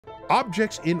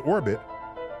objects in orbit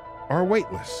are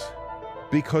weightless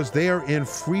because they are in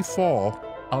free fall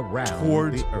Around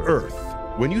towards the Earth.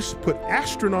 When you put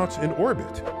astronauts in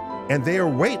orbit and they are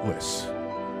weightless,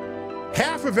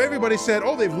 half of everybody said,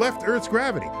 oh, they've left Earth's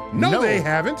gravity. No, they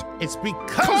haven't. It's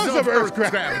because of Earth's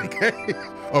gravity.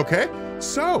 Okay?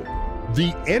 So,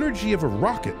 the energy of a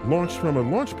rocket launched from a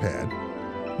launch pad,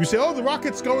 you say, oh, the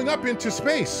rocket's going up into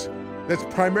space. That's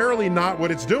primarily not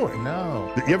what it's doing.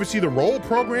 No. You ever see the roll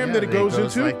program that it goes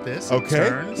into? Like this, okay. It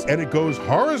turns. And it goes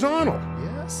horizontal.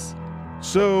 Yes.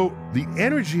 So the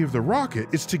energy of the rocket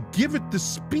is to give it the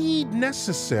speed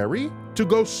necessary to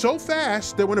go so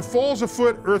fast that when it falls a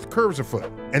foot, Earth curves a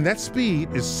foot. And that speed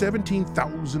is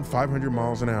 17,500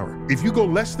 miles an hour. If you go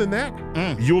less than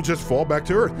that, you'll just fall back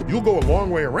to Earth. You'll go a long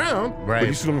way around, but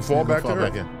you're still gonna fall back to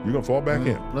Earth. You're gonna fall back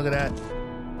in. Look at that.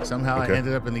 Somehow I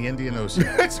ended up in the Indian Ocean.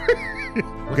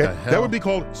 Okay, that would be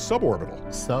called suborbital.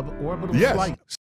 Suborbital flight.